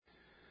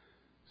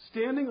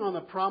Standing on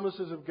the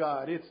Promises of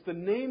God. It's the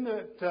name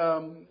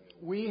that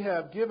we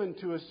have given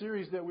to a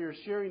series that we are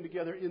sharing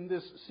together in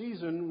this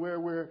season, where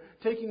we're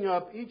taking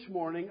up each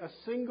morning a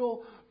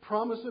single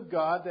promise of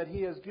God that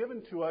He has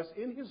given to us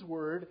in His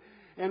Word,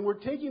 and we're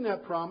taking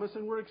that promise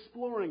and we're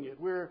exploring it.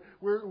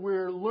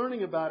 We're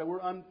learning about it. We're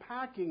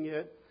unpacking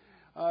it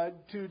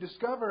to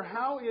discover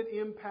how it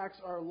impacts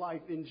our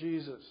life in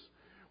Jesus.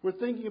 We're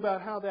thinking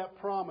about how that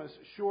promise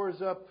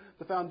shores up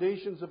the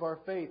foundations of our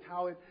faith,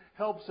 how it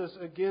helps us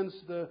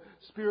against the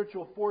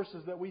spiritual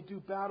forces that we do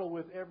battle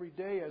with every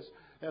day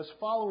as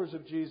followers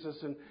of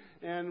Jesus.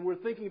 And we're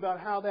thinking about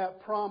how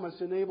that promise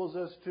enables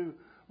us to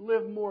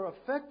live more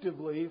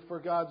effectively for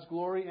God's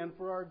glory and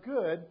for our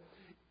good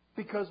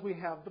because we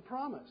have the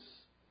promise.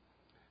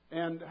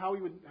 And how we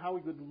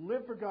would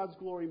live for God's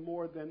glory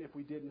more than if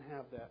we didn't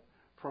have that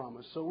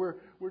promise. So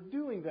we're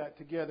doing that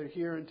together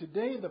here. And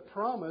today the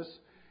promise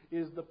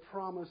is the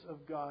promise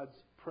of God's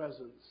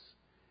presence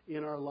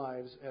in our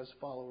lives as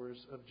followers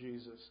of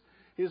Jesus.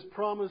 His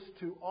promise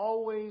to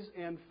always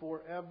and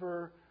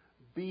forever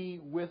be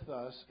with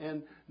us,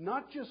 and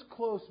not just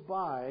close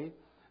by,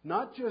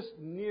 not just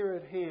near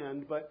at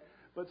hand, but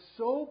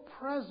so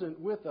present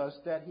with us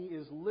that He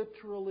is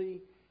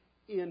literally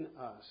in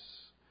us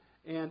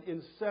and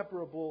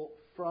inseparable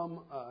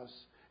from us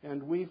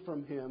and we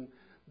from Him.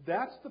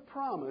 That's the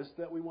promise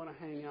that we want to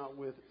hang out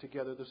with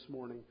together this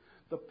morning.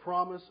 The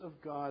promise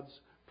of God's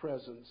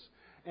presence.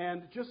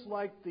 And just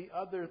like the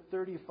other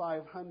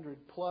 3,500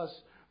 plus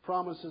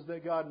promises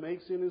that God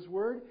makes in His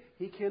Word,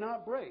 He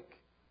cannot break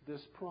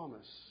this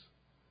promise.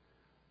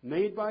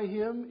 Made by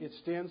Him, it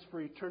stands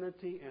for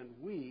eternity, and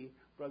we,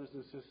 brothers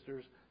and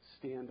sisters,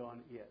 stand on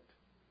it,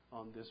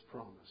 on this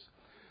promise.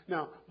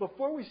 Now,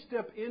 before we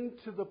step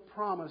into the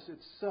promise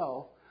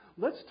itself,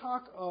 let's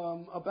talk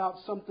about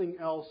something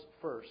else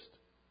first.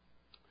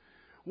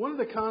 One of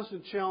the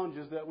constant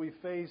challenges that we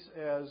face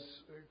as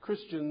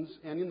Christians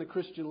and in the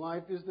Christian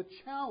life is the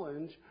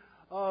challenge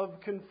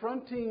of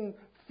confronting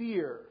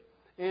fear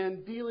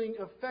and dealing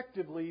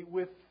effectively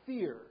with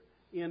fear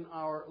in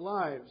our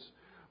lives.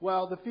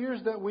 While the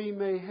fears that we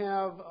may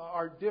have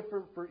are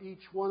different for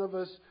each one of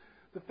us,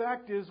 the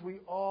fact is we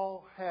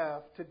all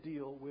have to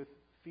deal with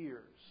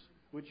fears.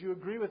 Would you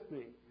agree with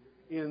me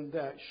in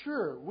that?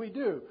 Sure, we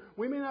do.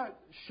 We may not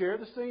share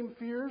the same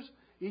fears,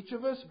 each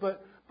of us,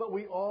 but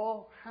we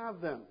all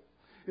have them.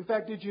 In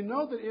fact, did you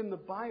know that in the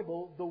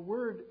Bible, the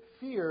word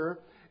fear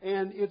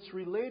and its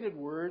related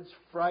words,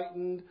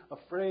 frightened,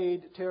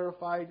 afraid,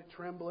 terrified,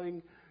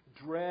 trembling,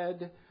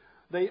 dread,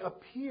 they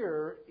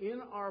appear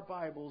in our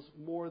Bibles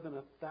more than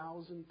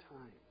 1,000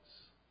 times.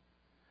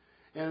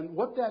 And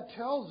what that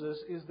tells us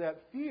is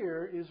that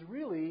fear is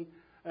really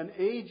an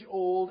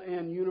age-old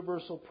and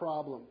universal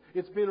problem.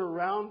 It's been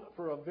around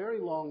for a very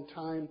long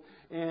time,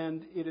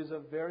 and it is a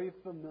very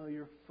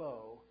familiar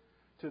foe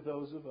to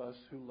those of us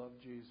who love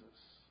Jesus.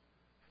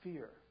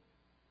 Fear.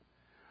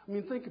 I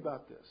mean, think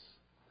about this.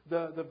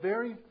 The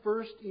very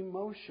first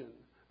emotion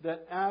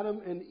that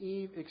Adam and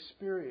Eve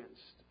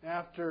experienced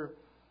after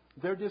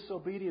their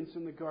disobedience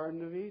in the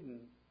Garden of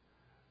Eden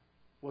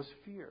was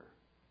fear.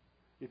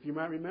 If you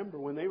might remember,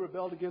 when they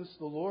rebelled against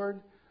the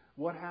Lord,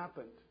 what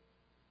happened?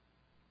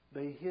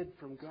 They hid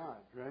from God,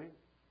 right?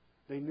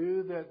 They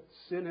knew that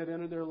sin had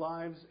entered their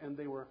lives and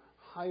they were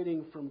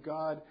hiding from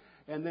God.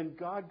 And then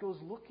God goes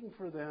looking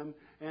for them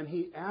and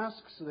He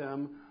asks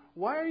them,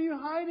 "Why are you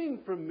hiding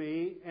from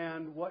me?"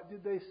 And what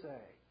did they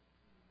say?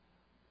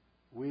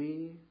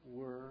 "We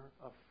were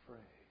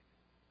afraid."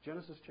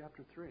 Genesis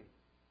chapter 3.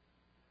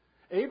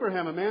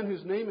 Abraham, a man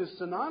whose name is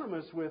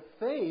synonymous with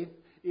faith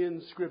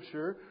in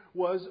Scripture,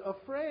 was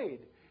afraid.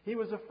 He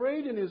was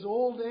afraid in his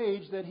old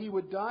age that he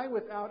would die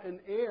without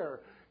an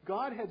heir.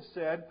 God had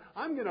said,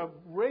 "I'm going to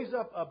raise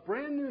up a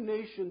brand new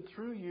nation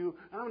through you,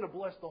 and I'm going to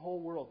bless the whole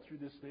world through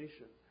this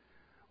nation."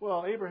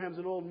 Well, Abraham's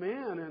an old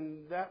man,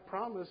 and that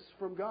promise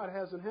from God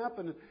hasn't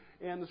happened.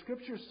 And the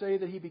Scriptures say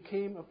that he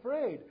became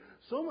afraid.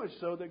 So much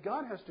so that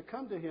God has to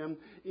come to him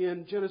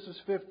in Genesis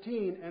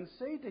 15 and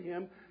say to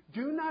him,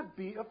 "Do not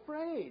be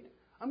afraid.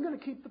 I'm going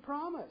to keep the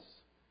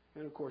promise."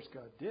 And of course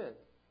God did.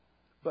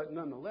 But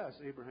nonetheless,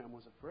 Abraham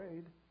was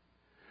afraid.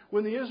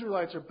 When the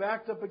Israelites are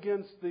backed up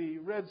against the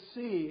Red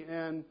Sea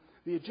and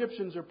the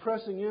Egyptians are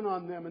pressing in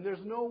on them and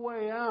there's no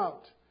way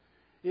out,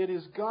 it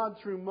is God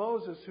through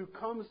Moses who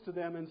comes to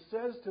them and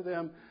says to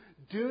them,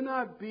 "Do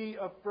not be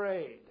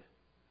afraid.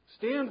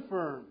 Stand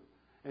firm,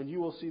 and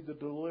you will see the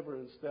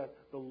deliverance that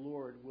the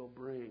Lord will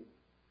bring."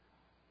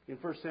 In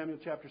 1 Samuel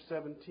chapter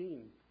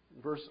 17,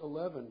 verse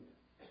 11,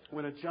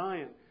 when a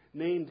giant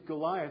named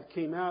Goliath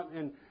came out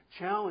and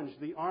challenged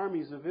the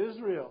armies of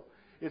Israel,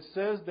 it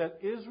says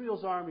that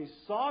Israel's army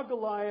saw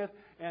Goliath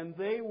and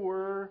they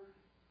were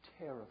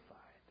terrified.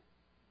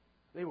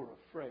 They were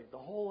afraid. The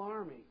whole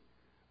army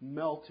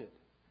melted.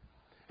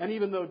 And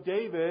even though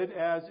David,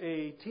 as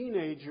a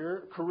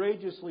teenager,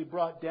 courageously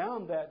brought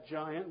down that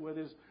giant with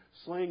his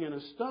sling and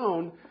a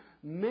stone,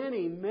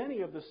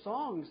 many of the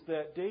songs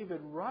that David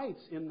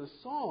writes in the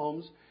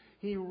Psalms,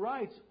 he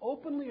writes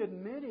openly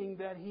admitting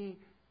that he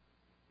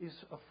is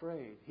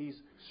afraid. He's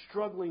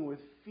struggling with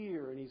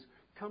fear, and he's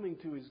coming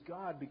to his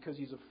God because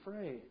he's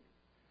afraid.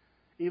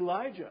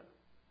 Elijah,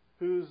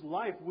 whose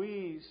life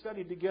we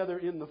studied together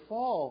in the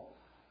fall,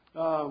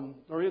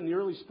 or in the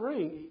early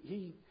spring,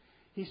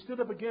 he stood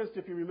up against,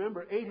 if you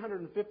remember,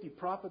 850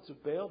 prophets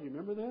of Baal. Do you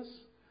remember this?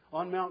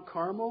 On Mount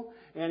Carmel.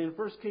 And in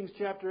 1 Kings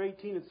chapter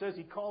 18, it says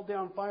he called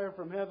down fire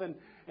from heaven,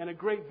 and a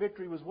great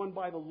victory was won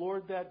by the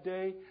Lord that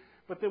day.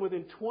 But then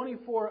within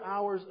 24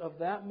 hours of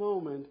that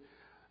moment,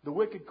 the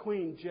wicked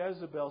queen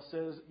Jezebel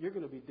says, "You're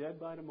going to be dead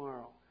by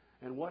tomorrow."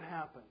 And what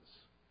happens?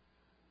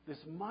 This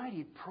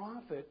mighty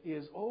prophet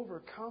is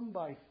overcome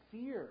by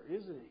fear,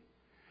 isn't he?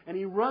 And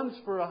he runs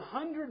for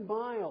 100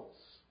 miles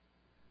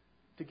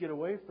to get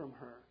away from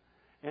her.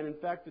 And in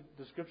fact,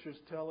 the Scriptures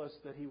tell us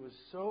that he was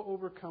so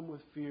overcome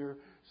with fear,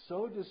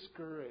 so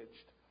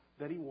discouraged,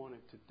 that he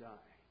wanted to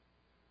die.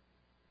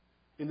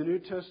 In the New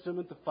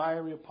Testament, the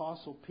fiery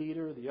apostle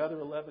Peter, the other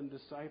 11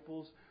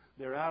 disciples,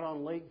 they're out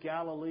on Lake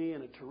Galilee,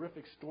 and a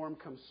terrific storm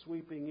comes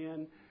sweeping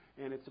in,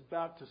 and it's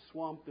about to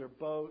swamp their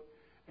boat,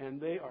 and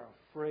they are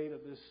afraid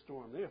of this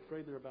storm. They're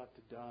afraid they're about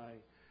to die.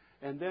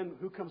 And then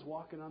who comes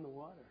walking on the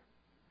water?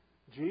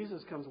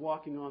 Jesus comes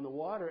walking on the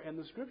water, and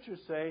the Scriptures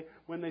say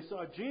when they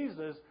saw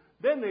Jesus,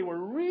 then they were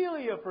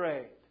really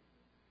afraid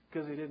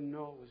because they didn't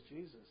know it was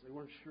Jesus. They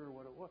weren't sure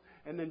what it was.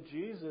 And then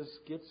Jesus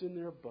gets in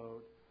their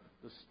boat.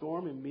 The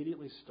storm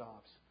immediately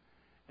stops.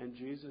 And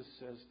Jesus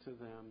says to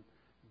them,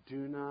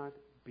 "Do not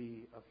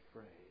be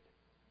afraid.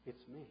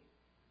 It's me.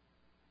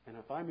 And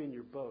if I'm in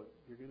your boat,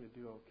 you're going to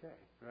do okay."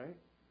 Right?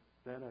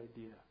 That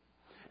idea.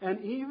 And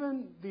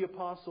even the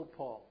Apostle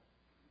Paul,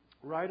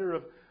 writer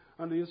of,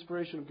 under the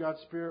inspiration of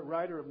God's Spirit,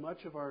 writer of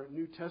much of our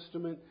New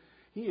Testament,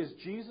 he is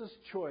Jesus'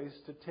 choice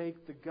to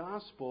take the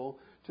gospel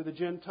to the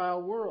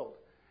Gentile world.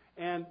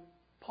 And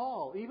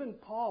even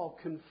Paul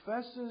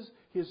confesses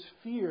his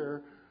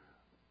fear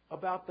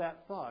about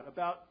that thought,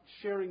 about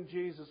sharing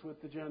Jesus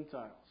with the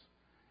Gentiles.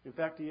 In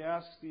fact, he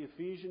asks the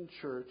Ephesian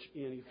church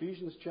in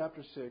Ephesians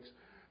chapter 6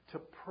 to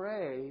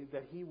pray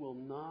that he will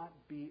not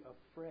be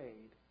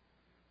afraid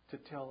to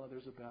tell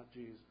others about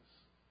Jesus.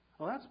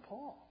 Well, that's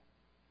Paul.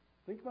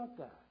 Think about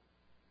that.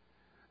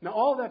 Now,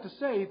 all that to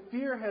say,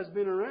 fear has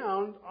been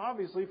around,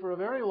 obviously, for a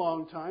very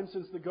long time,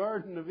 since the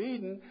Garden of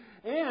Eden.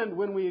 And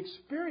when we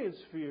experience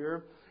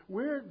fear,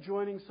 we're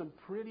joining some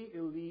pretty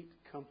elite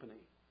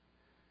company.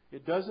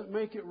 It doesn't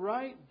make it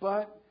right,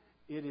 but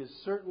it is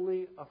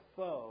certainly a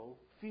foe.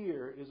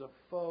 Fear is a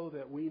foe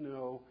that we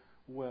know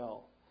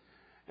well.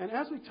 And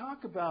as we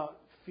talk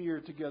about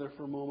fear together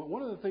for a moment,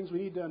 one of the things we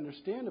need to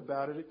understand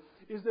about it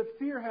is that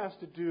fear has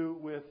to do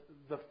with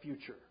the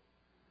future.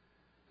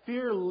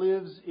 Fear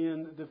lives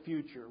in the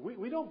future.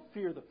 We don't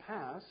fear the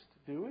past,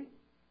 do we?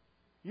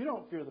 You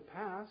don't fear the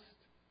past.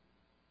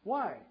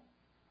 Why?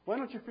 Why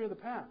don't you fear the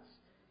past?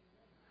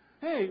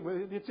 Hey,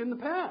 it's in the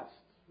past,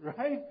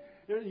 right?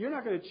 You're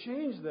not going to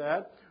change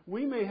that.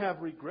 We may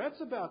have regrets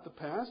about the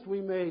past.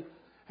 We may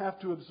have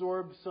to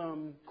absorb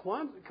some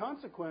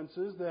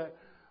consequences that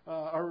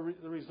are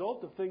the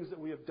result of things that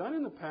we have done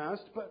in the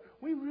past, but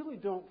we really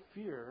don't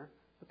fear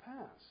the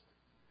past.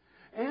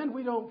 And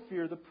we don't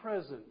fear the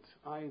present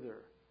either.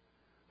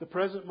 The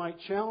present might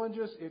challenge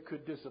us, it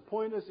could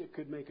disappoint us, it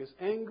could make us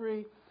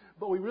angry,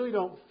 but we really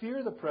don't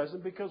fear the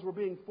present because we're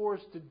being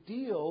forced to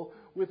deal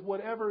with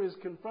whatever is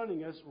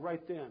confronting us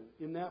right then.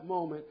 In that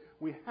moment,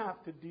 we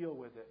have to deal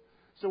with it.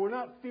 So we're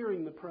not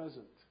fearing the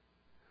present.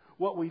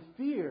 What we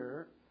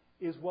fear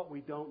is what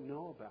we don't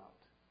know about.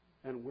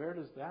 And where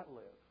does that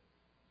live?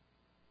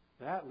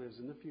 That lives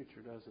in the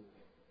future, doesn't it?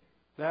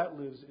 That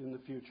lives in the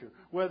future.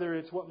 Whether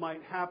it's what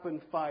might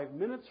happen 5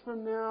 minutes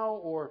from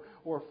now, or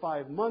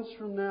 5 months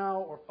from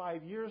now, or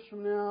 5 years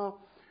from now,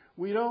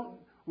 we don't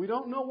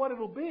know what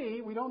it'll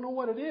be. We don't know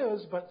what it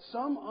is, but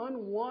some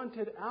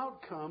unwanted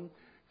outcome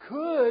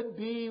could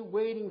be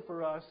waiting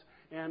for us.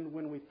 And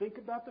when we think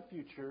about the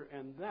future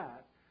and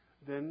that,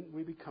 then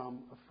we become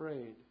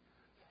afraid.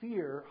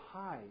 Fear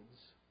hides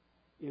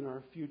in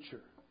our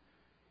future.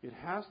 It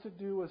has to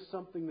do with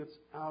something that's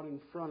out in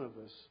front of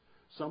us.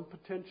 Some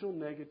potential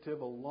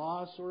negative, a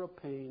loss or a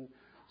pain,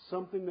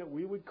 something that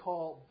we would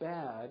call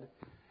bad,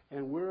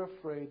 and we're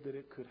afraid that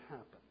it could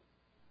happen.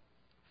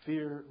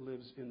 Fear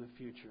lives in the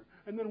future.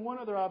 And then one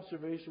other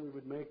observation we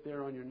would make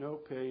there on your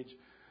note page,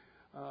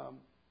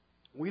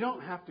 we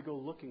don't have to go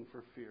looking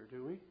for fear,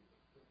 do we?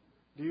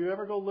 Do you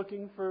ever go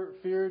looking for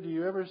fear? Do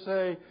you ever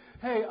say,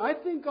 "Hey, I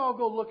think I'll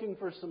go looking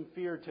for some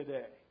fear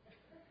today"?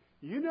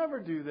 You never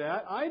do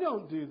that. I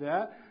don't do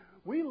that.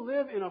 We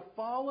live in a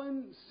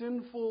fallen,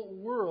 sinful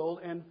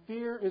world, and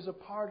fear is a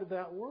part of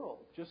that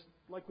world. Just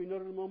like we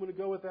noted a moment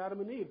ago with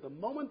Adam and Eve. The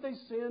moment they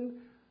sinned,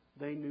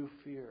 they knew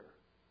fear.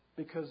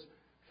 Because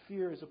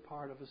fear is a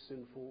part of a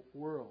sinful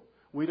world.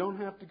 We don't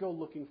have to go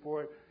looking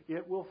for it.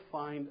 It will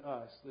find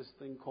us, this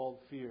thing called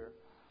fear.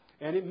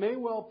 And it may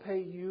well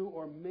pay you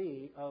or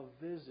me a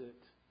visit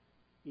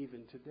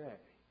even today.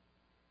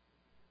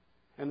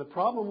 And the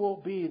problem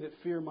won't be that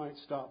fear might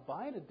stop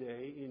by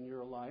today in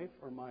your life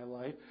or my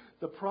life.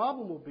 The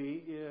problem will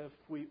be if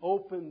we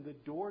open the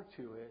door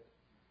to it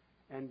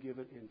and give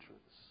it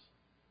entrance.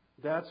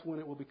 That's when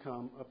it will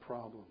become a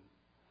problem.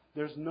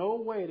 There's no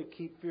way to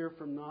keep fear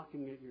from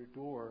knocking at your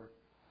door,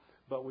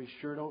 but we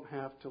sure don't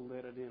have to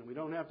let it in. We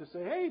don't have to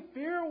say, "Hey,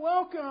 fear,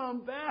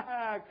 welcome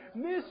back.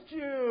 Missed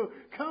you.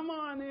 Come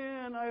on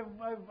in.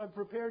 I've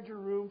prepared your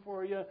room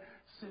for you.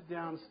 Sit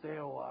down, stay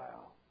a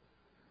while."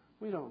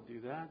 We don't do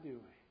that, do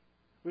we?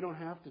 We don't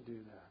have to do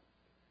that.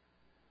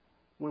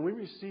 When we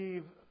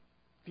receive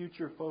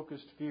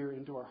future-focused fear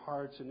into our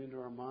hearts and into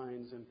our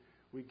minds, and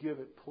we give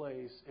it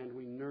place and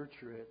we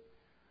nurture it,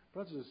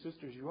 brothers and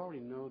sisters, you already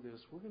know this.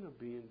 We're going to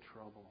be in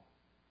trouble.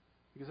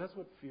 Because that's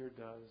what fear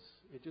does.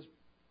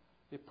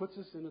 It puts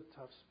us in a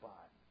tough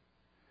spot.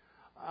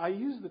 I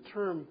use the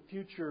term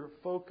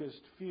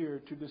future-focused fear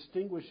to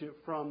distinguish it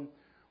from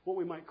what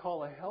we might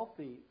call a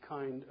healthy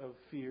kind of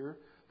fear,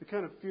 the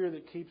kind of fear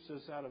that keeps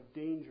us out of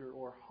danger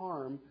or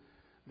harm.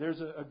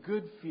 There's a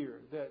good fear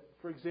that,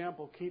 for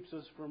example, keeps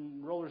us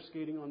from roller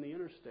skating on the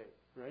interstate,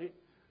 right?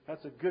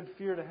 That's a good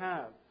fear to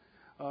have.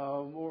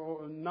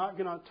 Or not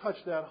going to touch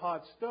that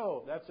hot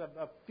stove. That's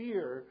a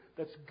fear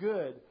that's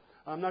good.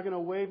 I'm not going to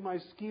wave my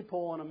ski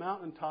pole on a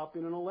mountaintop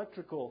in an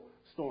electrical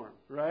storm,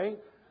 right?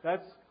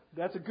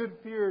 That's a good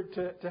fear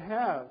to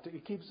have.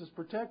 It keeps us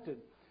protected.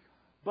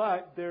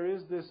 But there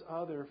is this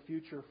other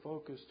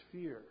future-focused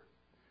fear.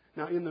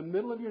 Now, in the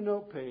middle of your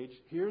note page,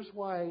 here's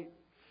why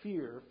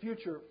fear,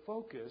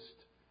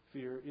 future-focused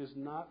fear, is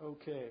not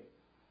okay.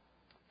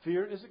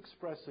 Fear is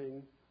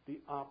expressing the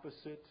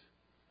opposite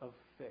of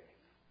faith.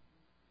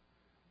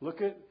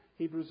 Look at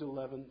Hebrews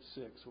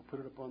 11:6. We'll put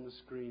it up on the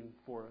screen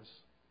for us.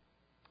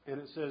 And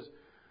it says,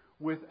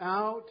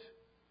 without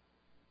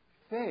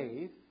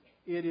faith,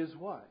 it is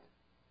what?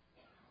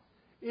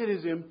 It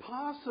is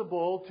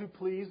impossible to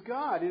please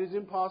God. It is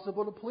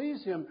impossible to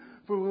please Him.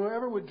 For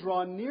whoever would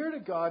draw near to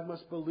God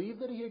must believe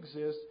that He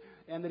exists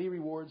and that He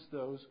rewards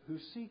those who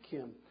seek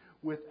Him.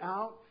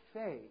 Without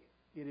faith,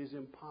 it is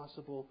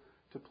impossible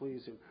to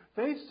please Him.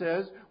 Faith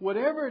says,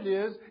 whatever it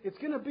is, it's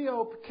going to be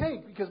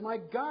okay because my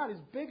God is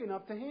big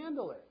enough to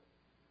handle it.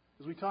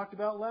 As we talked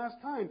about last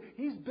time,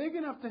 He's big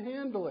enough to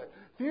handle it.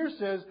 Fear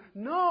says,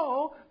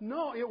 no,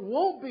 it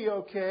won't be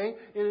okay.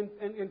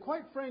 And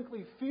quite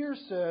frankly, fear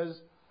says,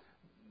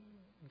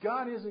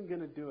 God isn't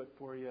going to do it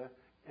for you.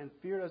 And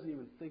fear doesn't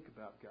even think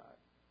about God.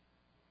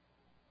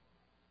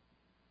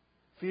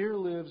 Fear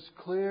lives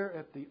clear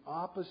at the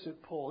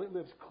opposite pole. It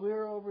lives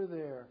clear over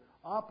there,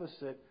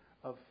 opposite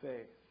of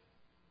faith.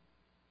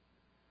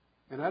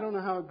 And I don't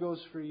know how it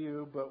goes for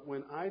you, but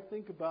when I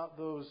think about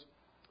those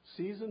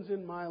seasons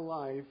in my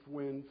life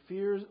when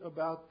fears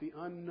about the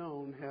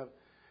unknown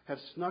have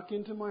snuck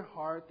into my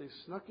heart, they've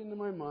snuck into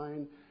my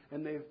mind,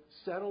 and they've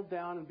settled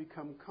down and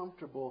become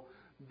comfortable,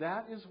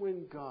 that is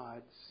when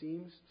God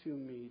seems to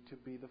me to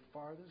be the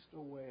farthest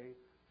away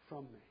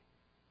from me.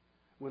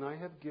 When I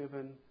have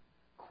given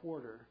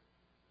quarter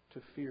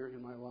to fear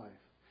in my life.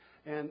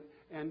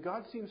 And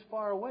God seems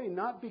far away,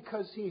 not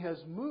because He has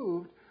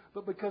moved,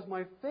 but because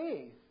my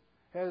faith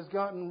has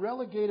gotten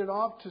relegated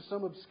off to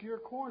some obscure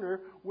corner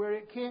where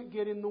it can't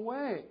get in the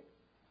way.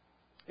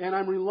 And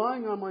I'm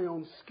relying on my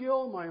own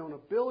skill, my own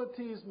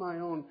abilities, my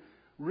own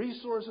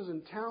resources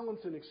and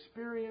talents and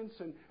experience.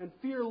 And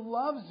fear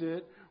loves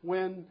it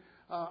when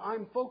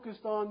I'm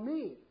focused on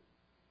me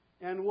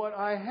and what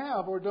I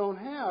have or don't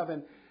have.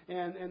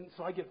 And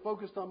so I get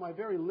focused on my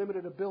very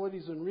limited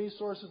abilities and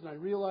resources, and I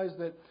realize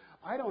that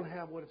I don't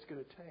have what it's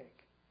going to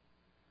take.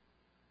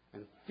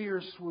 And fear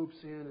swoops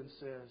in and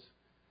says,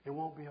 it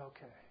won't be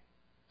okay.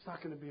 It's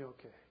not going to be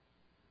okay.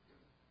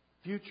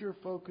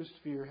 Future-focused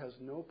fear has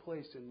no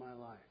place in my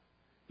life.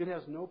 It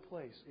has no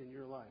place in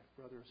your life,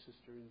 brother or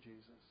sister in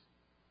Jesus.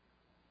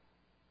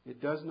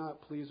 It does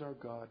not please our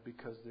God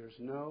because there's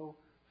no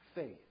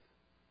faith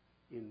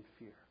in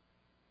fear.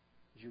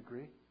 Do you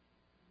agree?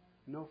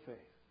 No faith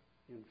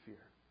in fear.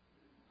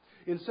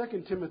 In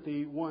 2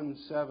 Timothy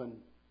 1:7,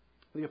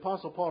 the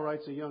Apostle Paul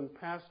writes a young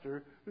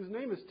pastor whose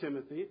name is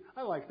Timothy.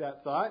 I like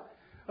that thought.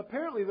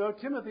 Apparently, though,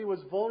 Timothy was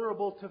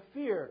vulnerable to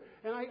fear.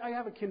 And I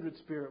have a kindred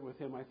spirit with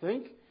him, I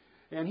think.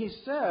 And he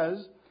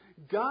says,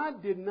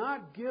 God did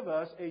not give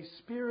us a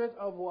spirit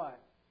of what?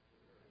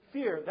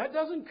 Fear. That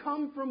doesn't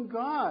come from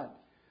God,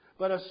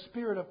 but a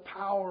spirit of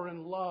power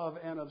and love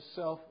and of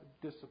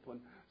self-discipline.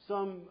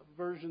 Some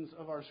versions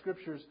of our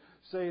scriptures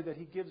say that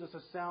He gives us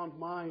a sound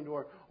mind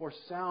or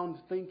sound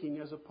thinking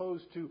as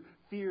opposed to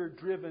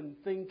fear-driven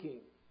thinking.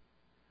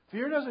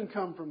 Fear doesn't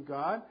come from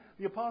God.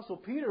 The Apostle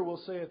Peter will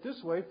say it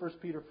this way, 1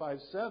 Peter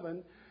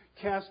 5:7,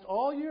 cast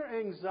all your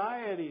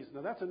anxieties.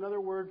 Now that's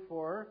another word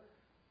for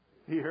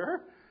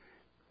fear.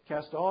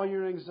 Cast all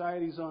your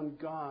anxieties on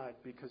God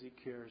because He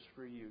cares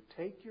for you.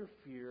 Take your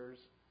fears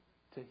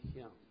to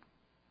Him.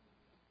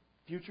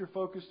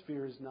 Future-focused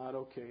fear is not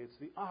okay. It's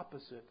the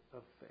opposite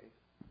of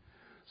faith.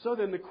 So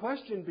then the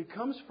question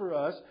becomes for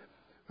us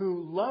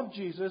who love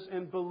Jesus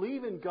and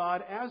believe in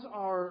God as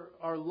our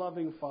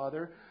loving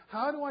Father,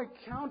 how do I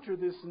counter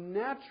this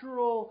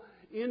natural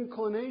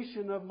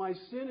inclination of my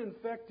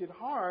sin-infected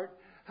heart?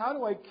 How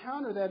do I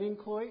counter that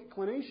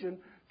inclination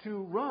to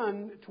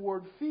run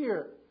toward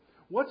fear?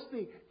 What's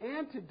the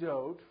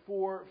antidote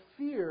for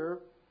fear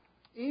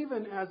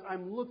even as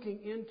I'm looking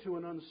into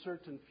an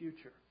uncertain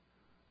future?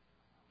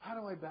 How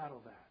do I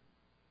battle that?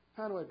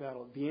 How do I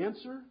battle it? The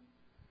answer?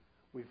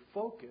 We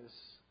focus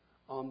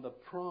on the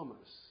promise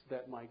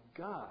that my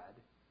God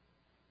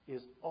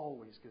is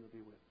always going to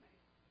be with me.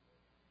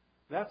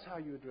 That's how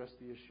you address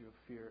the issue of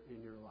fear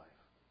in your life.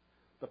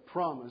 The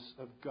promise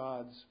of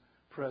God's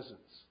presence.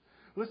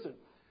 Listen,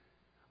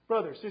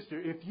 brother,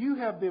 sister, if you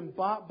have been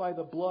bought by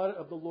the blood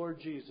of the Lord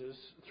Jesus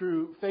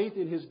through faith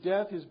in His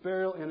death, His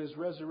burial, and His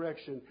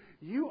resurrection,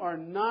 you are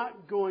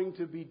not going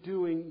to be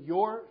doing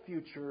your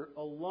future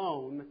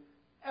alone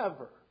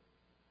ever.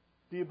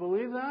 Do you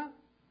believe that?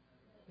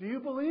 Do you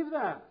believe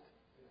that?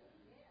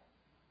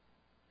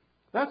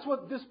 That's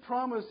what this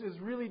promise is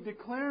really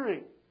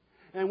declaring.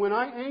 And when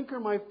I anchor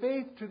my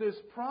faith to this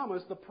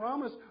promise, the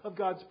promise of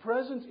God's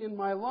presence in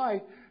my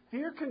life,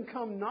 fear can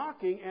come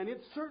knocking, and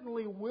it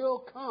certainly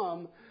will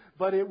come,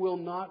 but it will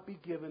not be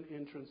given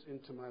entrance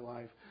into my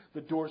life.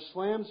 The door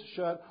slams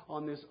shut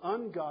on this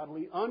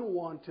ungodly,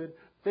 unwanted,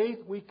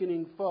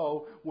 faith-weakening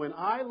foe when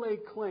I lay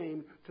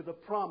claim to the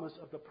promise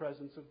of the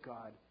presence of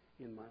God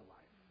in my life.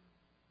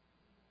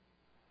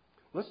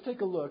 Let's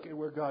take a look at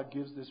where God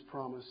gives this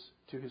promise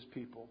to His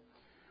people.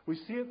 We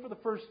see it for the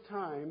first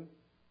time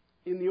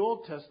in the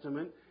Old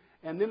Testament,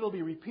 and then it'll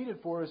be repeated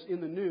for us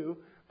in the New.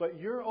 But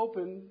your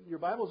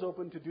Bible's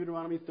open to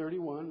Deuteronomy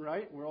 31,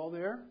 right? We're all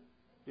there?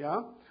 Yeah?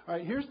 All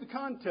right, here's the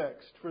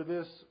context for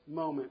this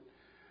moment.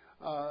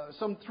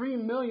 Some 3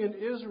 million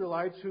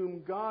Israelites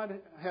whom God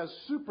has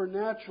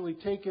supernaturally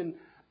taken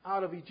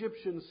out of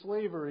Egyptian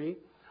slavery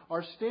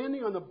are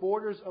standing on the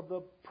borders of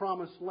the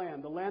promised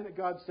land, the land that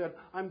God said,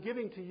 I'm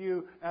giving to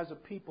you as a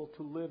people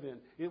to live in.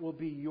 It will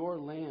be your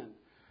land.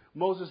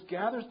 Moses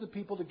gathers the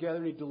people together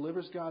and he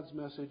delivers God's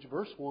message.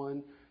 Verse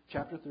 1,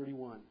 chapter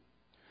 31.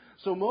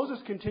 So Moses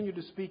continued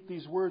to speak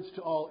these words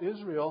to all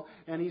Israel,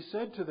 and he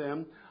said to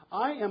them,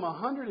 I am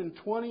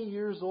 120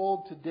 years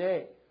old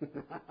today.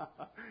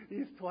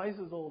 He's twice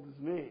as old as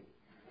me.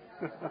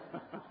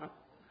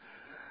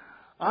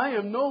 I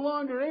am no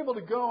longer able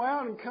to go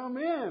out and come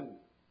in.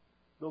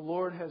 The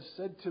Lord has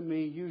said to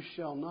me, you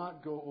shall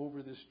not go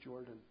over this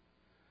Jordan.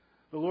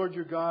 The Lord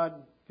your God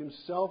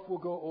Himself will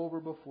go over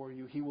before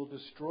you. He will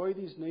destroy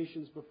these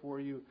nations before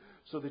you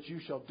so that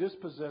you shall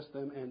dispossess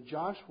them, and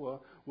Joshua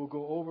will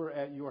go over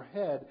at your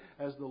head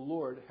as the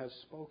Lord has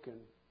spoken.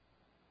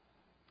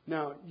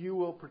 Now, you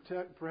will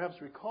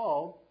perhaps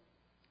recall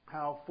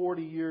how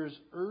 40 years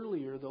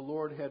earlier the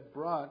Lord had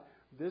brought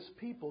this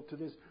people to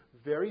this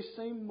very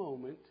same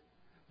moment,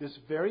 this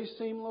very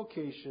same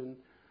location,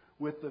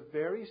 with the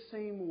very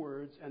same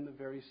words and the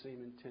very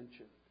same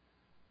intention.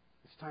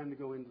 It's time to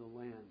go into the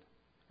land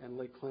and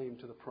lay claim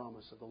to the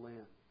promise of the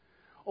land.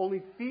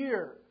 Only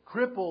fear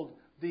crippled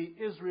the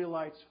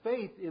Israelites'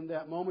 faith in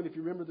that moment. If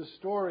you remember the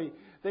story,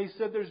 they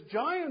said, there's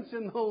giants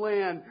in the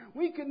land.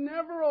 We could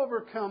never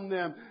overcome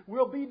them.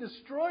 We'll be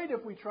destroyed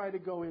if we try to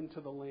go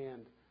into the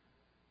land.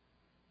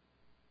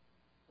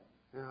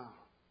 Now,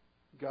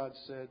 God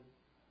said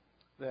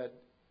that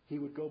He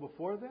would go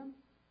before them.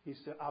 He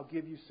said, I'll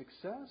give you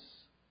success.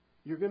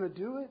 You're going to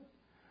do it.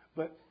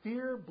 But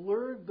fear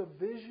blurred the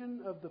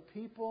vision of the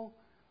people,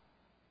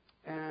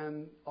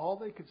 and all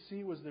they could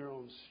see was their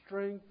own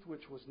strength,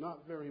 which was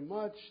not very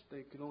much.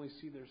 They could only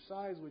see their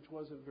size, which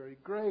wasn't very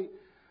great,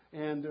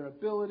 and their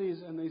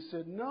abilities. And they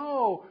said,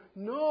 no,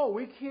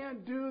 we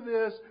can't do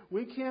this.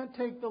 We can't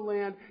take the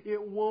land.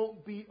 It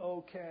won't be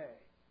okay.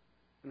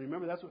 And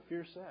remember, that's what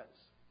fear says.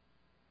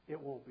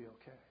 It won't be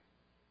okay.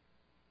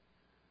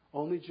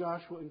 Only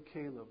Joshua and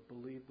Caleb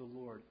believed the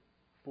Lord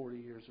 40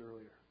 years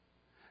earlier.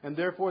 And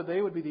therefore,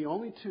 they would be the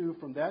only two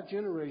from that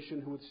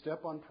generation who would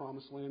step on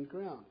promised land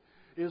ground.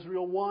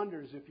 Israel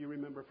wanders, if you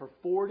remember, for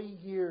 40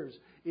 years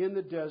in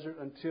the desert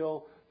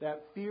until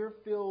that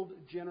fear-filled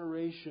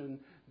generation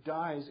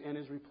dies and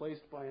is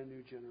replaced by a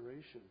new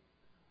generation.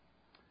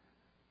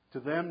 To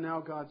them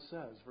now God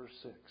says, verse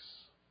 6,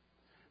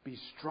 be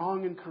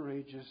strong and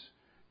courageous.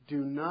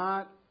 Do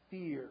not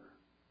fear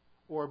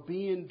or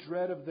be in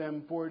dread of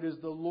them, for it is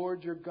the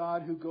Lord your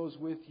God who goes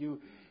with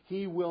you.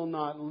 He will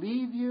not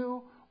leave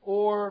you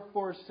or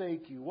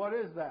forsake you. What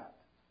is that?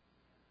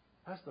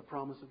 That's the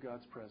promise of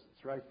God's presence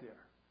right there.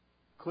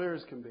 Clear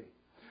as can be.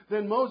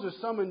 Then Moses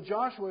summoned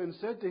Joshua and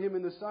said to him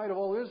in the sight of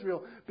all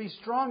Israel, be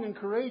strong and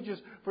courageous,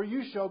 for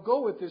you shall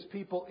go with this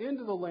people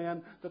into the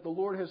land that the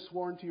Lord has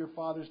sworn to your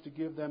fathers to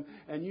give them,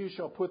 and you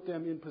shall put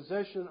them in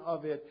possession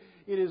of it.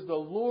 It is the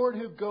Lord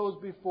who goes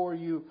before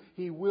you.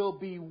 He will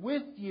be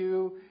with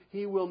you.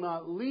 He will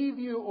not leave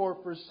you or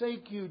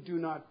forsake you. Do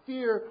not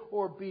fear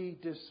or be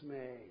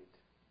dismayed.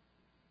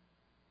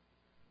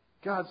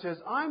 God says,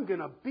 I'm going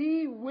to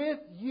be with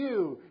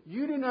you.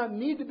 You do not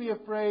need to be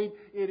afraid.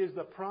 It is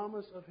the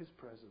promise of His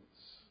presence.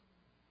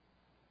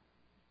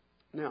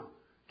 Now,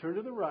 turn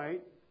to the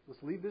right.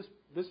 Let's leave this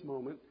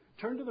moment.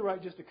 Turn to the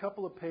right just a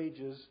couple of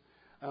pages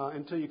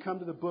until you come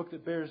to the book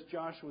that bears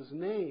Joshua's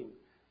name,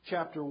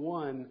 chapter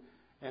 1,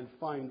 and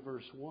find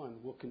verse 1.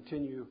 We'll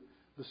continue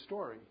the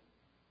story.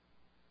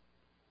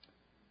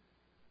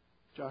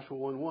 Joshua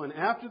 1:1.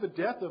 After the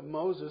death of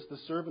Moses, the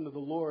servant of the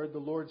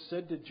Lord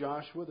said to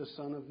Joshua, the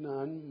son of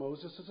Nun,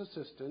 Moses'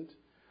 assistant,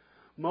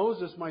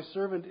 Moses, my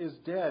servant, is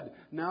dead.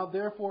 Now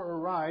therefore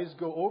arise,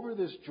 go over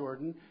this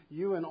Jordan,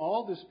 you and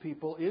all this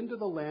people, into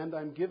the land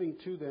I'm giving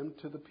to them,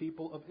 to the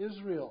people of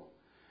Israel.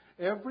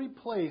 Every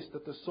place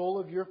that the sole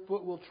of your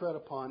foot will tread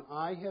upon,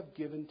 I have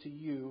given to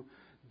you,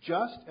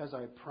 just as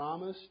I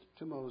promised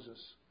to Moses.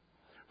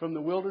 From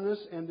the wilderness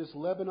and this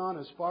Lebanon,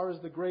 as far as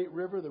the great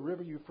river, the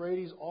river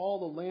Euphrates, all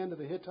the land of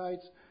the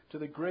Hittites, to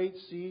the great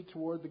sea,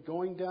 toward the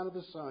going down of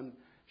the sun,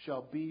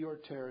 shall be your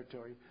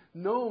territory.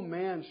 No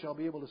man shall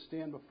be able to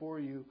stand before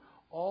you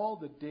all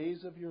the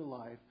days of your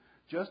life.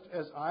 Just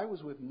as I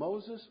was with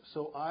Moses,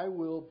 so I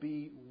will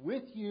be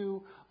with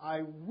you.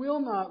 I will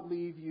not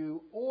leave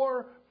you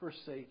or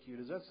forsake you.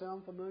 Does that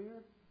sound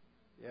familiar?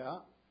 Yeah.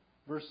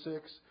 Verse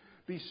 6.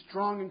 Be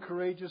strong and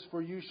courageous,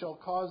 for you shall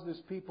cause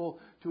this people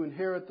to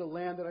inherit the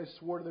land that I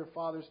swore to their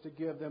fathers to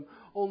give them.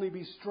 Only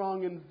be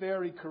strong and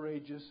very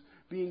courageous,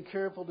 being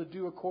careful to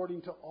do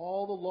according to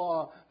all the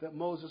law that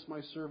Moses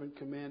my servant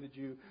commanded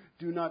you.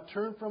 Do not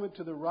turn from it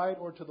to the right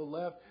or to the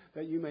left,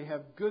 that you may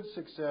have good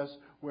success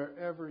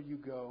wherever you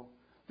go.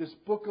 This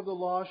book of the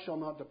law shall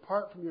not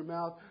depart from your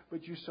mouth,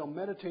 but you shall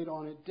meditate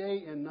on it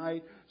day and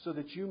night, so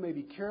that you may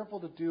be careful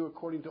to do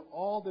according to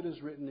all that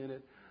is written in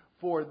it.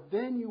 For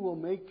then you will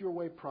make your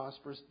way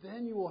prosperous,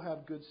 then you will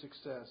have good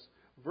success.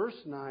 Verse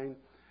 9,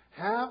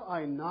 have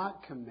I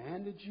not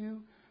commanded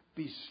you?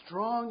 Be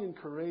strong and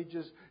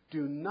courageous,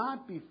 do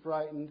not be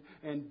frightened,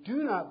 and do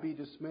not be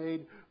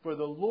dismayed, for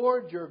the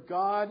Lord your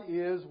God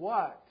is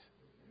what?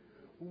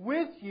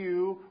 With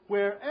you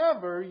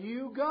wherever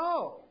you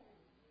go.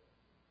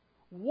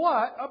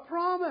 What a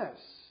promise!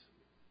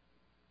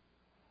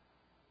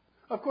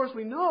 Of course,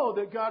 we know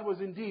that God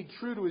was indeed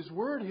true to His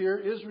word here.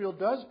 Israel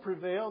does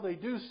prevail. They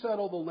do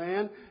settle the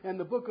land. And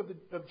the book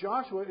of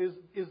Joshua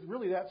is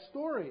really that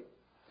story.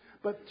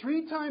 But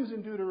 3 times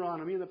in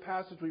Deuteronomy, in the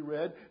passage we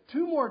read,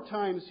 2 more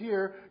times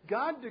here,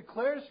 God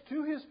declares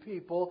to His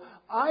people,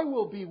 I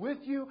will be with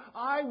you.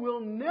 I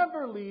will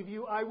never leave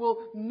you. I will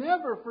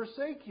never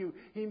forsake you.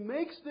 He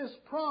makes this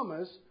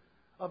promise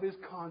of His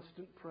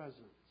constant presence.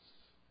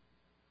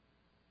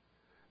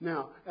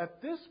 Now,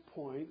 at this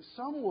point,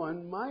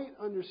 someone might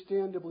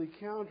understandably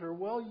counter,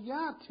 well,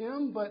 yeah,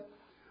 Tim, but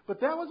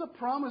that was a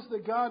promise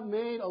that God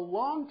made a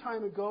long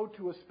time ago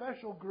to a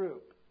special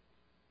group.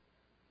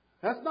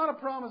 That's not a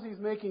promise He's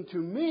making to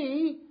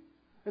me.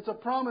 It's a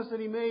promise that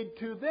He made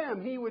to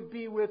them. He would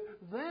be with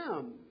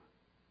them.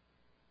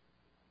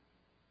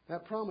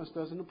 That promise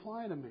doesn't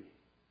apply to me.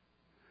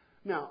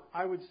 Now,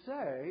 I would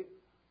say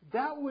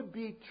that would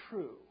be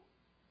true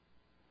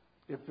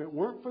if it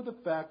weren't for the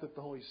fact that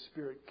the Holy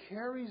Spirit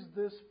carries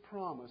this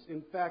promise,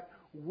 in fact,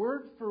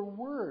 word for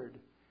word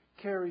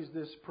carries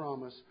this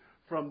promise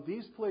from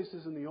these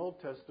places in the Old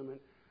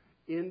Testament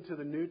into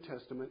the New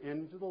Testament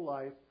and into the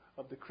life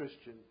of the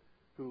Christian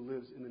who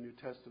lives in the New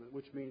Testament,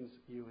 which means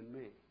you and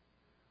me.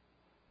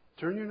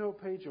 Turn your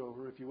note page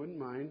over, if you wouldn't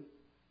mind,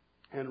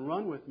 and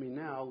run with me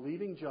now,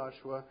 leaving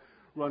Joshua.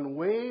 Run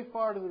way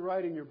far to the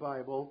right in your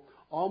Bible,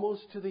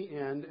 almost to the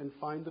end, and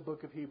find the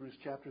book of Hebrews,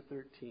 chapter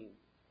 13.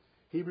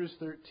 Hebrews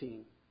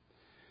 13.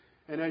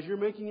 And as you're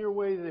making your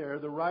way there,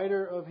 the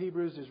writer of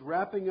Hebrews is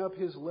wrapping up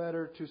his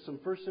letter to some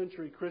first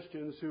century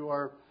Christians who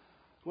are,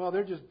 well,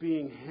 they're just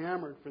being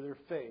hammered for their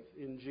faith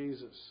in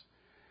Jesus.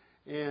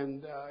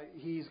 And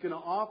he's going to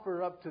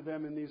offer up to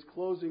them in these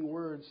closing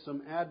words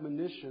some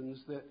admonitions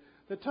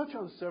that touch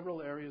on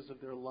several areas of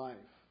their life.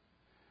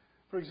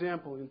 For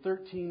example, in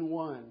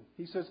 13:1,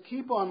 he says,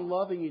 keep on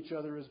loving each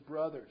other as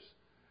brothers.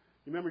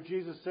 You remember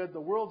Jesus said, the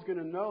world's going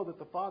to know that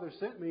the Father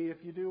sent me if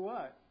you do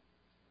what?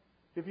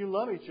 If you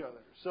love each other.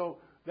 So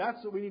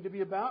that's what we need to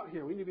be about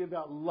here. We need to be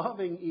about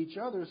loving each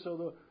other so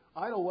the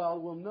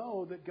Idlewild will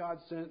know that God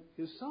sent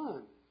His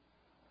Son.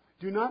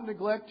 Do not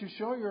neglect to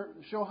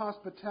show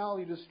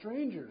hospitality to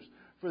strangers,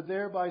 for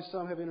thereby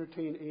some have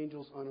entertained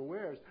angels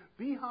unawares.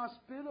 Be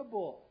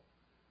hospitable.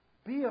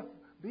 Be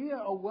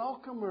a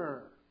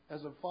welcomer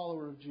as a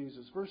follower of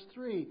Jesus. Verse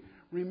 3,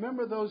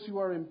 remember those who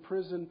are in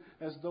prison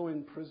as though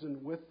in prison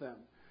with them.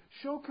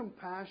 Show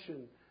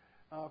compassion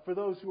for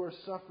those who are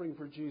suffering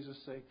for Jesus'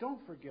 sake.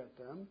 Don't forget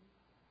them.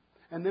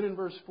 And then in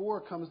verse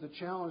 4 comes the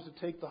challenge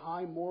to take the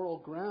high moral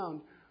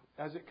ground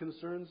as it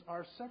concerns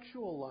our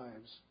sexual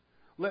lives.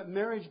 Let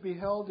marriage be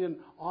held in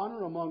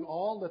honor among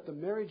all. Let the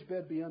marriage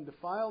bed be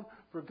undefiled,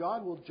 for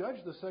God will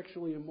judge the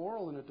sexually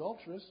immoral and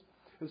adulterous.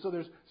 And so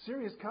there's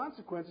serious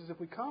consequences if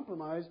we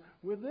compromise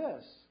with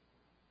this.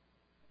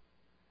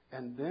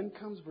 And then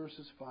comes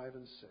verses 5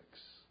 and 6.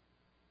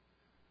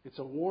 It's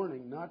a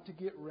warning not to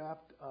get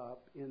wrapped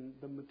up in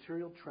the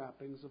material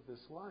trappings of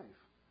this life.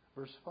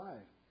 Verse 5.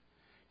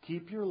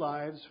 Keep your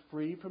lives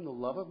free from the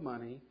love of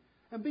money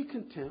and be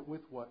content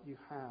with what you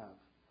have.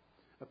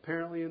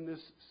 Apparently in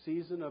this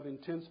season of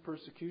intense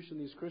persecution,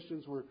 these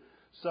Christians were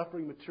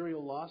suffering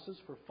material losses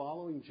for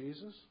following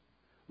Jesus,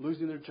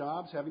 losing their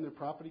jobs, having their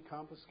property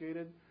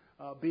confiscated,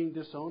 being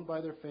disowned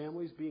by their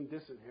families, being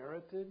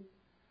disinherited.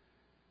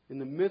 In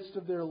the midst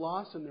of their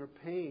loss and their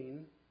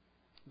pain,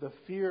 the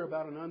fear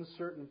about an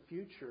uncertain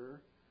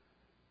future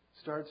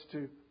starts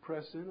to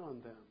press in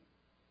on them.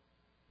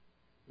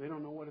 They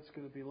don't know what it's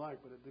going to be like,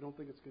 but they don't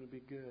think it's going to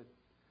be good.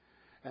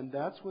 And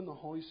that's when the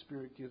Holy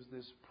Spirit gives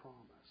this promise.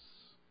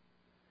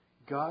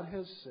 God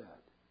has said,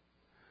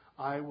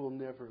 I will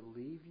never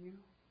leave you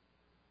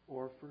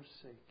or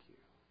forsake you.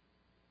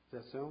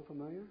 Does that sound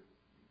familiar?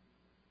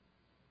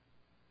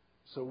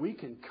 So we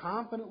can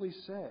confidently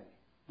say,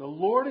 the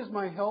Lord is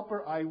my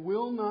helper, I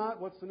will not,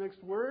 what's the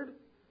next word?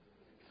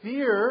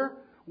 Fear.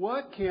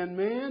 What can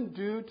man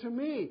do to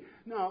me?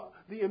 Now,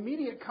 the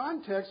immediate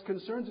context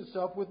concerns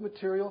itself with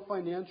material,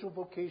 financial,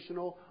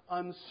 vocational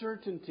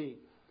uncertainty,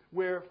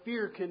 where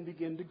fear can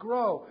begin to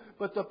grow.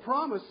 But the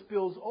promise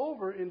spills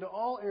over into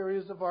all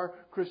areas of our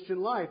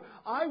Christian life.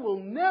 I will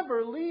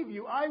never leave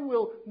you. I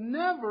will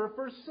never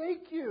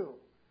forsake you,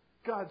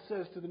 God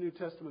says to the New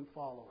Testament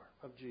follower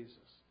of Jesus.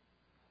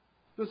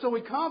 And so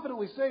we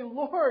confidently say,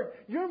 Lord,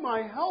 you're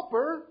my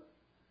helper.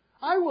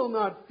 I will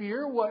not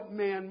fear what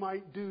man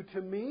might do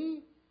to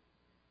me.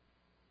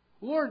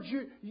 Lord,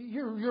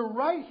 you're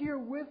right here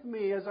with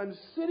me as I'm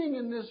sitting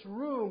in this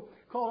room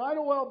called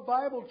Idlewild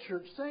Bible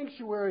Church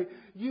Sanctuary.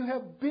 You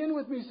have been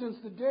with me since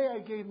the day I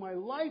gave my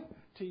life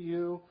to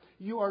you.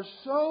 You are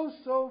so,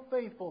 so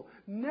faithful.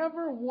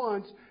 Never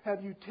once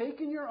have you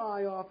taken your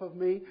eye off of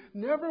me.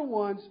 Never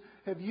once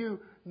have you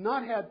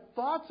not had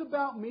thoughts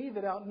about me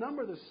that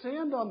outnumber the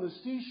sand on the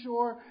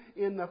seashore.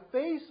 In the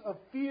face of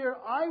fear,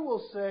 I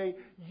will say,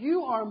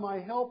 you are my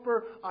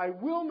helper. I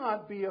will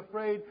not be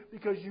afraid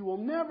because you will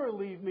never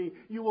leave me.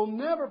 You will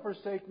never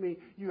forsake me.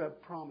 You have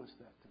promised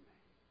that to me.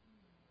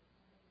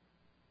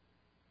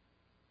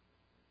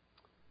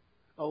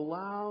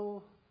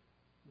 Allow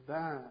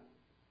that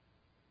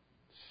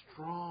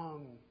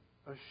strong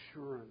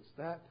assurance,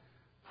 that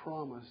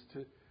promise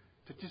to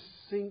just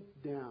sink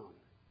down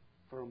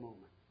for a moment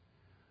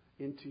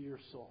into your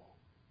soul.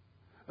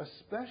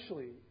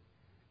 Especially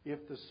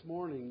if this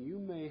morning you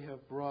may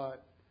have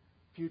brought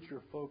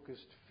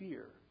future-focused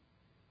fear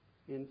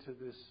into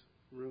this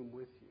room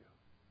with you.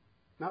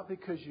 Not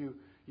because you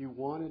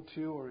wanted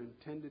to or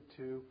intended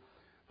to,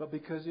 but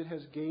because it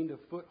has gained a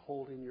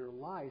foothold in your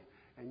life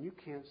and you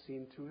can't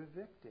seem to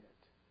evict it.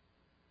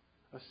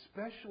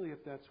 Especially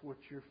if that's what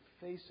you're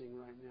facing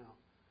right now.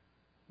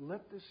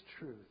 Let this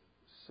truth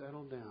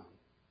settle down.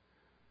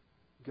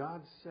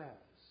 God says,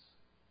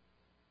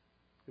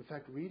 in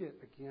fact, read it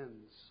again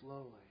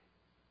slowly.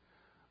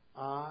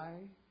 I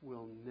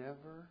will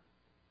never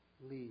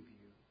leave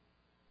you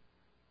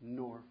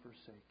nor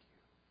forsake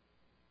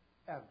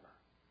you. Ever.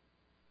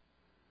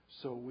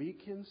 So we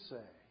can say,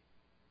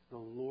 the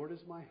Lord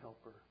is my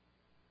helper.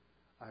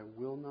 I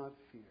will not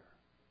fear.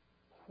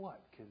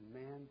 What can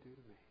man do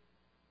to me?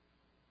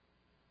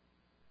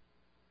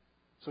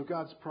 So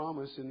God's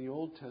promise in the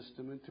Old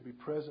Testament to be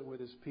present with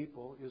His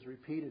people is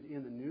repeated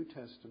in the New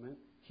Testament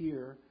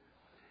here.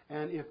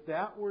 And if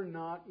that were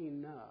not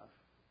enough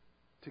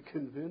to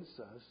convince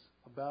us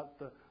about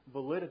the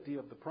validity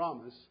of the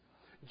promise,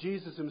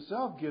 Jesus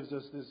Himself gives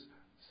us this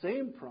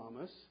same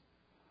promise.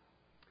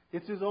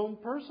 It's His own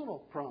personal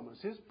promise,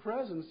 His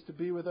presence to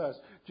be with us.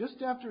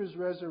 Just after His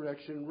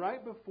resurrection,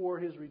 right before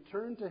His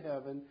return to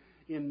heaven,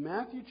 in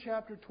Matthew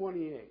chapter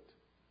 28,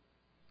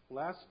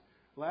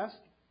 last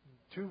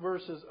two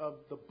verses of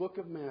the book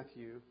of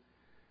Matthew,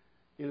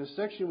 in a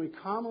section we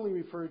commonly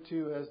refer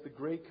to as the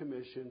Great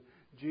Commission,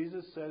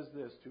 Jesus says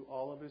this to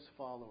all of His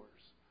followers.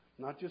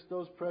 Not just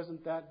those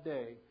present that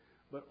day,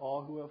 but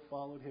all who have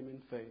followed Him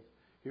in faith.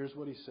 Here's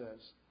what He says.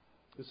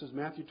 This is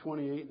Matthew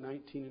 28,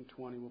 19 and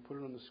 20. We'll put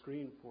it on the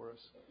screen for us.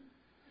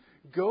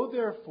 Go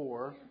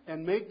therefore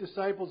and make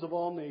disciples of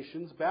all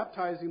nations,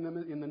 baptizing them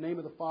in the name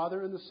of the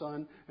Father and the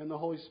Son and the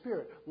Holy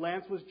Spirit.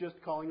 Lance was just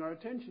calling our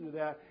attention to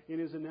that in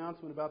his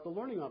announcement about the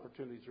learning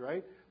opportunities,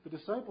 right? The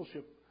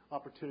discipleship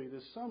opportunity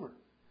this summer.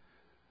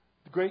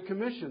 The Great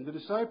Commission, the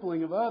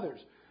discipling of others.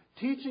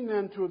 Teaching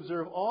them to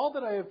observe all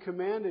that I have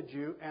commanded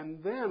you.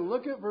 And then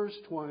look at verse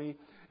 20.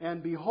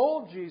 And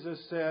behold, Jesus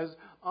says,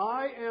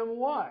 I am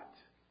what?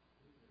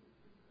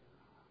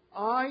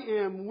 I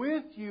am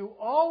with you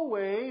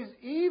always,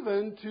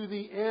 even to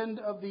the end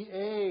of the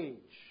age.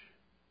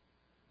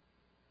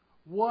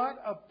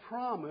 What a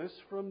promise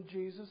from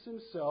Jesus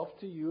Himself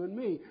to you and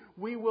me.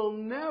 We will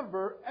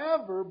never,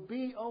 ever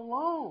be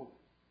alone.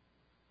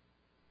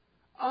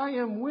 I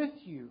am with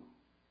you.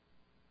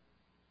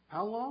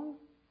 How long?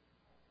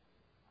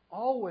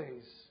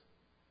 Always,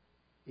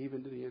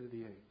 even to the end of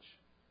the age.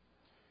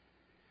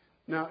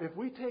 Now, if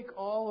we take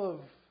all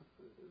of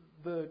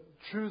the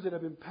truths that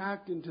have been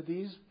packed into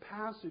these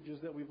passages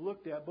that we've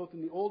looked at, both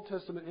in the Old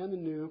Testament and the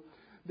New,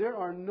 there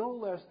are no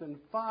less than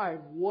 5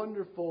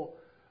 wonderful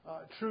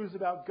truths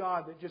about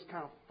God that just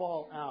kind of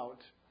fall out.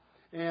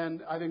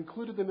 And I've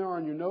included them there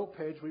on your note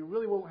page. We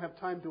really won't have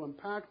time to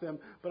unpack them,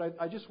 but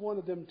I just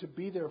wanted them to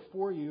be there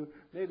for you.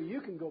 Maybe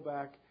you can go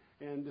back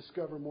and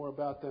discover more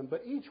about them.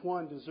 But each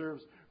one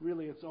deserves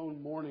really its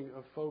own morning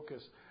of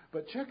focus.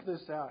 But check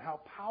this out, how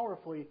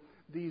powerfully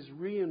these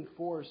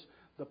reinforce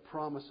the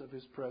promise of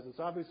His presence.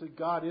 Obviously,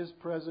 God is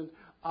present.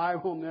 I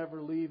will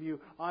never leave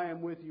you. I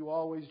am with you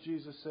always,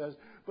 Jesus says.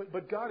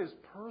 But God is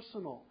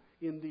personal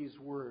in these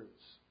words.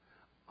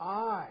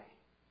 I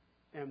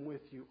am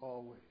with you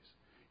always.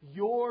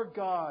 Your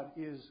God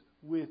is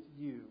with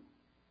you,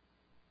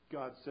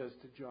 God says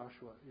to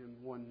Joshua in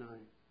 1:9.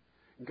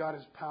 And God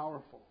is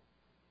powerful.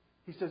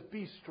 He says,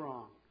 be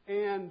strong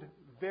and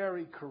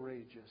very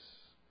courageous.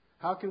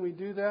 How can we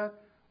do that?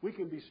 We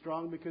can be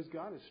strong because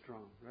God is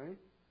strong, right?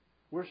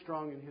 We're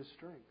strong in His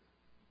strength.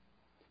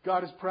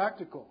 God is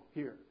practical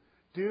here.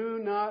 Do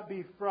not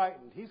be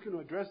frightened. He's going to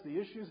address the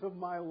issues of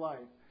my life.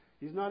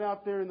 He's not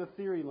out there in the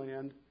theory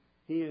land.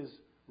 He is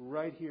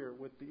right here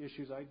with the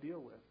issues I deal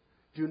with.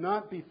 Do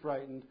not be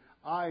frightened.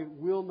 I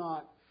will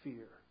not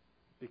fear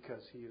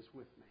because He is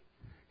with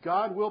me.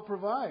 God will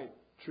provide.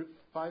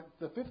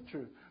 The fifth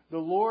truth. The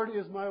Lord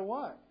is my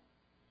what?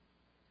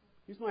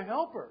 He's my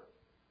helper.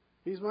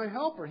 He's my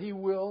helper. He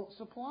will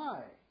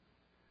supply.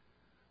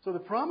 So the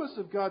promise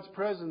of God's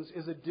presence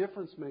is a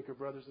difference maker,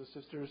 brothers and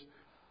sisters.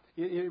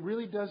 It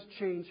really does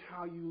change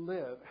how you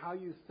live, how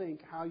you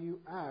think, how you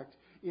act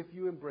if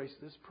you embrace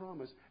this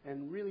promise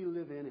and really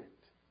live in it.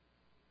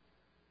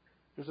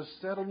 There's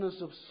a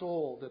settledness of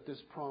soul that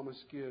this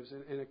promise gives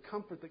and a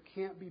comfort that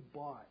can't be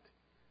bought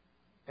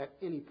at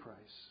any price.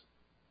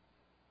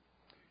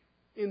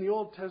 In the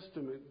Old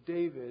Testament,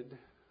 David,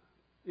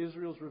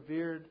 Israel's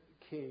revered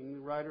king, the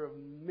writer of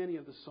many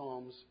of the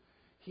Psalms,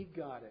 he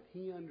got it.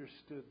 He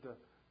understood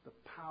the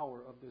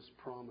power of this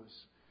promise.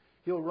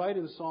 He'll write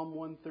in Psalm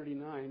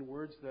 139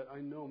 words that I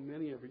know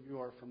many of you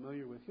are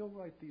familiar with. He'll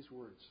write these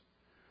words.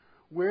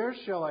 Where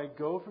shall I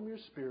go from your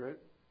spirit?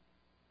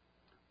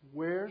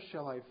 Where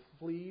shall I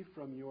flee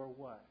from your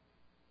what?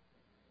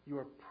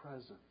 Your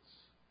presence.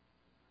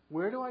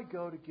 Where do I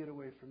go to get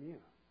away from you?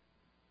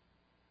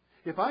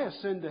 If I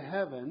ascend to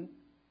heaven,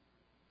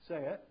 say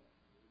it,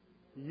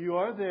 you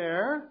are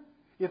there.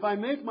 If I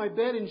make my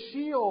bed in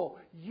Sheol,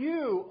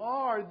 you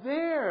are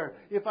there.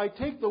 If I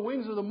take the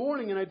wings of the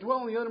morning and I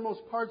dwell in the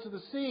uttermost parts of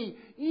the sea,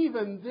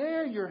 even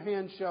there your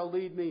hand shall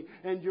lead me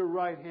and your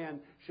right hand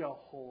shall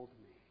hold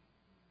me.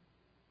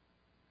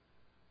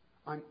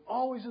 I'm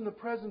always in the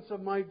presence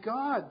of my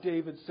God,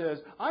 David says.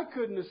 I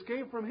couldn't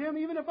escape from Him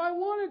even if I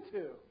wanted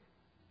to.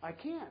 I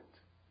can't.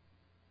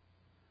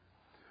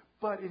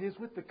 But it is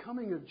with the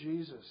coming of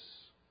Jesus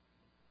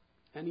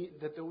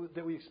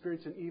that we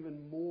experience an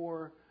even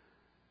more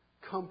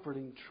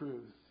comforting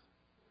truth.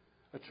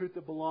 A truth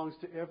that belongs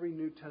to every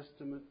New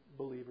Testament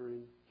believer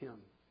in Him.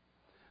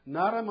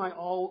 Not am I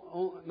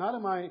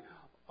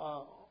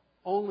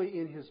only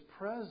in His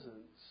presence,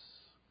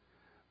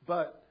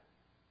 but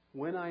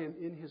when I am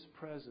in His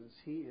presence,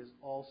 He is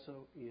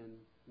also in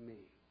me.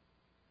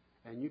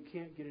 And you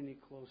can't get any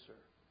closer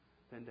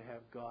than to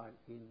have God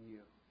in you.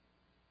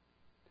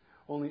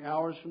 Only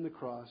hours from the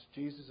cross,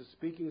 Jesus is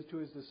speaking to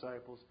His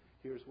disciples.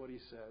 Here's what He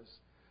says.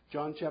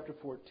 John chapter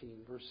 14,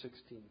 verse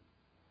 16.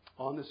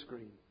 On the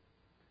screen.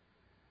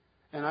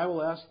 And I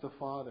will ask the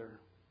Father,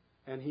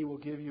 and He will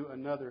give you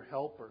another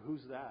helper.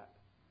 Who's that?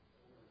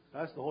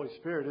 That's the Holy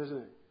Spirit, isn't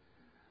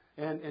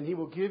it? And He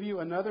will give you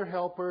another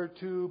helper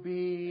to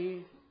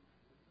be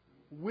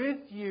with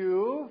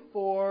you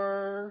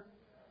for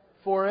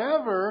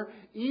forever,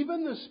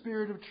 even the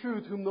Spirit of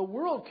truth, whom the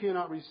world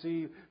cannot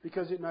receive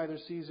because it neither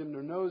sees Him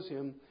nor knows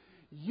Him.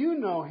 You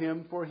know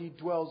Him, for He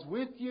dwells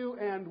with you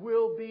and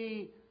will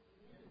be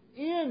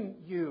in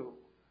you.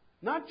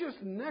 Not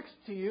just next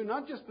to you,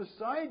 not just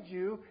beside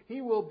you,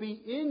 He will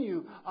be in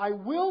you. I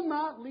will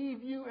not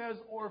leave you as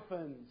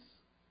orphans.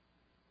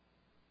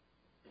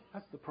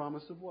 That's the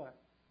promise of what?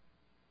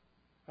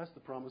 That's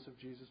the promise of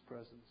Jesus'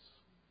 presence.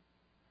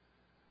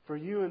 For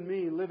you and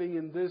me, living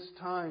in this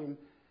time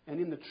and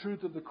in the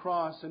truth of the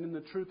cross and in the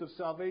truth of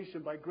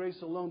salvation by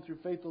grace alone, through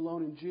faith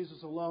alone, in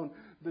Jesus alone,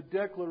 the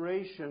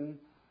declaration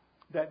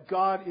that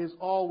God is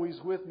always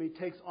with me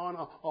takes on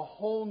a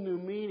whole new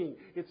meaning.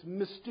 It's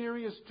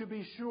mysterious to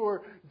be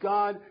sure.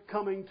 God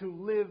coming to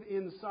live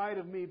inside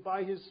of me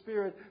by His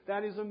Spirit.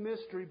 That is a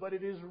mystery, but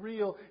it is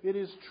real. It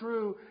is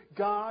true.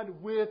 God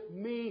with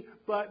me,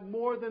 but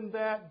more than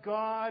that,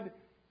 God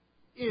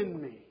in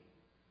me.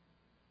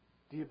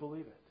 Do you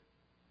believe it?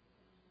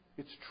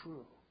 It's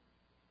true.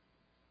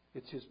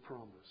 It's His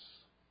promise.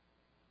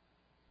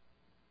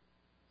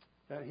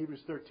 That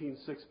Hebrews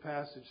 13:6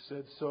 passage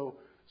said, So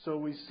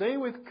we say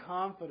with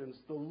confidence,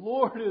 the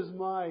Lord is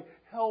my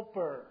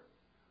helper.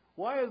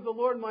 Why is the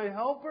Lord my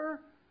helper?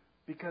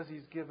 Because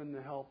He's given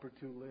the helper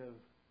to live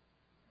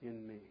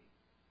in me.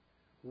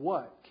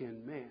 What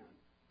can man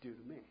do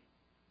to me?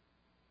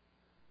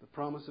 The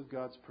promise of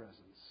God's presence.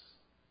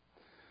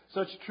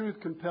 Such truth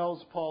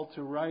compels Paul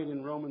to write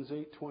in Romans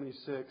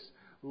 8:26,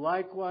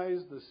 likewise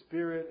the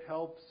Spirit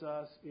helps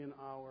us in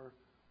our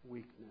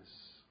weakness.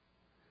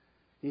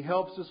 He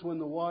helps us when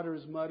the water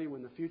is muddy,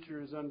 when the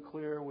future is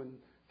unclear, when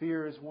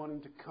fear is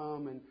wanting to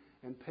come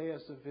and pay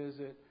us a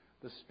visit.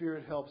 The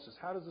Spirit helps us.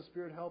 How does the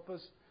Spirit help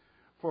us?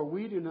 For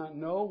we do not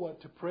know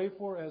what to pray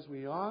for as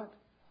we ought,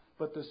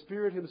 but the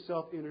Spirit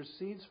Himself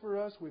intercedes for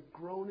us with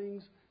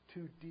groanings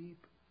too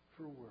deep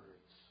for words.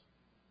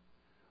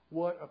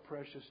 What a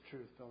precious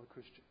truth, fellow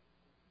Christian.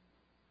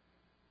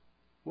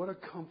 What a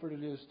comfort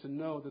it is to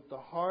know that the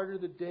harder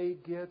the day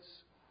gets,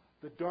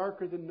 the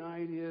darker the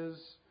night is,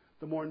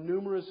 the more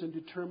numerous and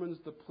determined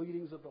the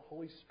pleadings of the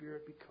Holy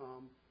Spirit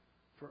become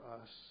for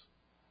us.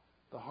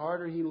 The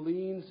harder He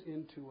leans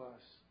into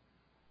us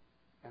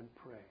and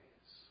prays.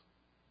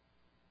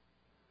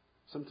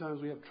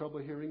 Sometimes we have trouble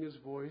hearing His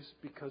voice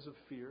because of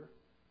fear.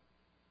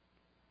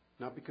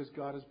 Not because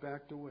God has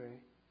backed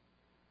away,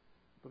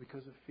 but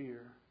because of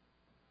fear.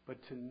 But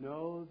to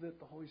know that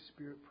the Holy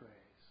Spirit prays,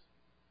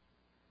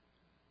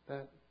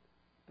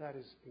 that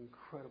is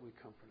incredibly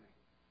comforting.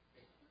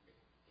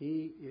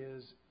 He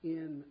is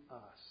in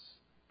us,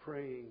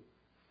 praying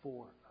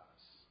for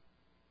us.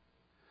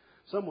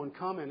 Someone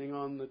commenting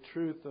on the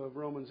truth of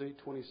Romans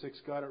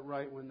 8:26 got it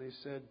right when they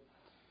said,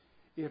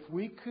 if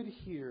we could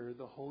hear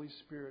the Holy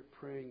Spirit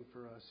praying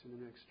for us in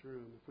the next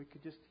room, if we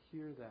could just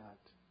hear that,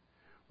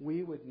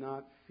 we would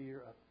not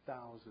fear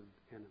 1,000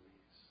 enemies.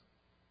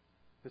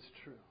 It's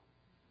true.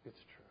 It's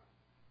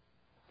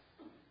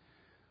true.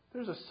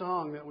 There's a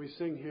song that we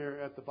sing here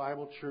at the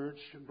Bible Church.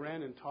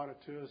 Brandon taught it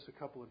to us a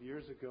couple of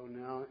years ago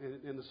now,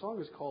 and the song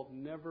is called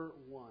Never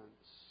Once.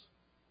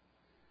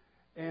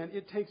 And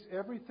it takes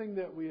everything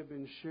that we have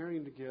been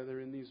sharing together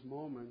in these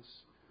moments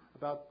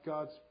about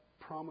God's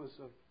promise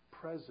of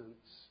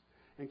presence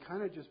and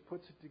kind of just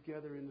puts it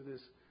together into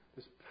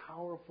this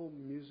powerful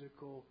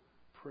musical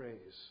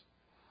praise.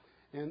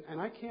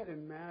 And I can't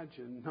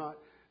imagine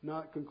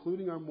not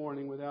concluding our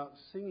morning without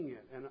singing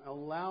it and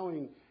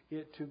allowing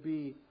it to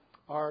be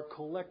our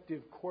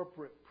collective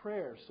corporate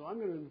prayer. So I'm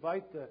going to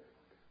invite the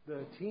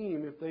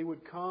team, if they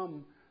would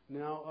come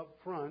now up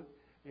front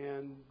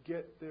and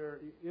get their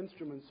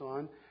instruments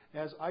on,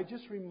 as I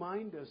just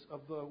remind us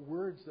of the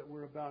words that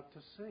we're about to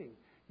sing.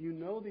 You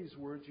know these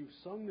words. You've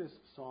sung this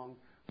song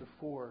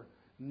before.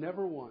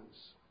 Never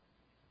once.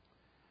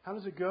 How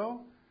does it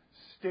go?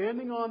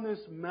 Standing on this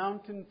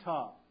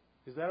mountaintop.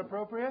 Is that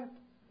appropriate?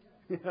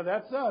 Yeah,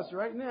 that's us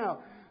right now.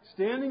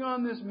 Standing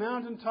on this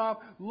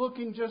mountaintop,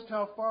 looking just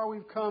how far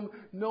we've come,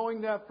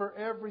 knowing that for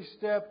every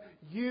step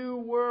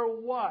you were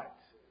what?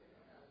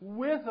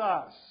 With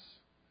us.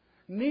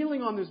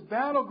 Kneeling on this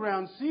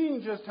battleground,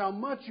 seeing just how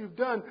much you've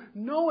done,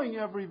 knowing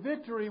every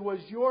victory was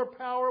your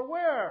power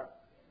where?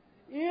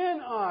 In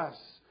us.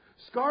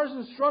 Scars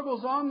and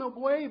struggles on the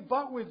way,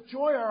 but with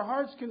joy our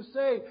hearts can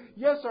say,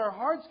 yes, our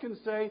hearts can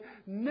say,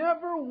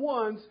 never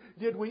once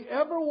did we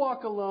ever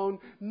walk alone.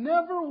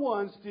 Never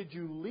once did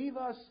you leave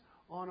us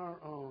on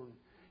our own.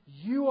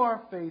 You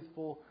are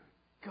faithful.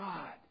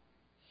 God,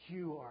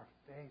 you are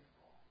faithful.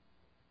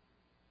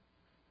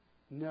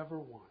 Never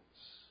once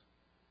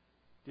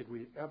did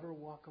we ever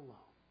walk alone.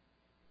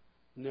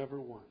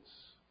 Never once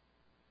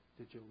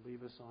did you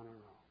leave us on our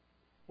own.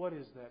 What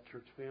is that,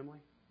 church family?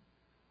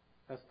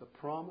 That's the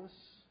promise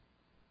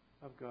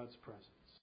of God's presence.